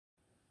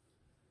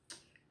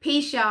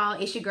Peace, y'all.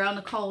 It's your girl,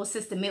 Nicole,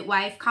 Sister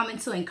Midwife, coming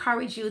to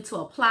encourage you to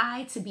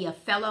apply to be a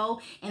fellow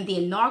in the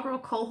inaugural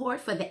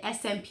cohort for the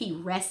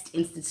SMP R.E.S.T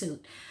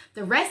Institute.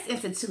 The R.E.S.T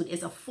Institute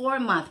is a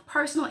 4-month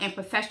personal and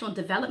professional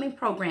development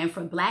program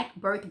for Black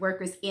birth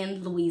workers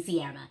in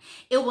Louisiana.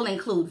 It will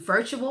include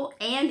virtual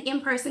and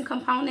in-person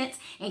components,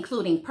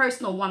 including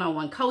personal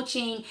one-on-one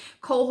coaching,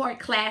 cohort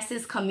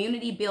classes,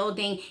 community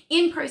building,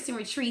 in-person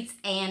retreats,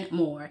 and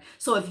more.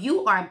 So if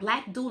you are a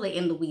Black doula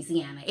in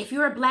Louisiana, if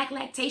you're a Black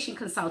lactation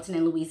consultant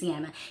in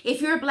Louisiana,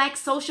 if you're a Black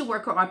social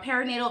worker or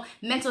perinatal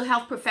mental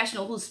health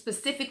professional who's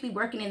specifically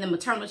working in the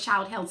maternal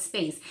child health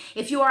space,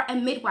 if you are a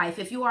midwife,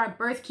 if you are a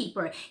birth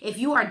keeper, if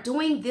you are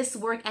doing this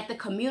work at the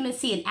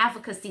community and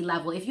advocacy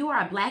level, if you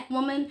are a Black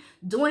woman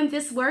doing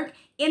this work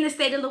in the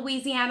state of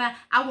Louisiana,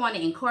 I want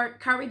to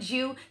encourage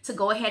you to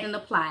go ahead and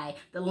apply.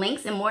 The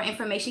links and more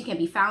information can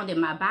be found in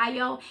my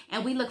bio,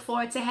 and we look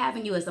forward to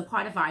having you as a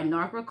part of our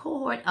inaugural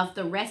cohort of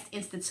the R.E.S.T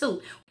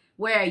Institute,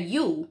 where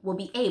you will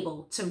be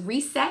able to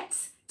reset,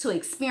 to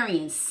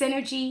experience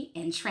synergy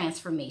and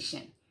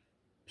transformation.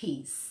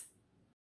 Peace.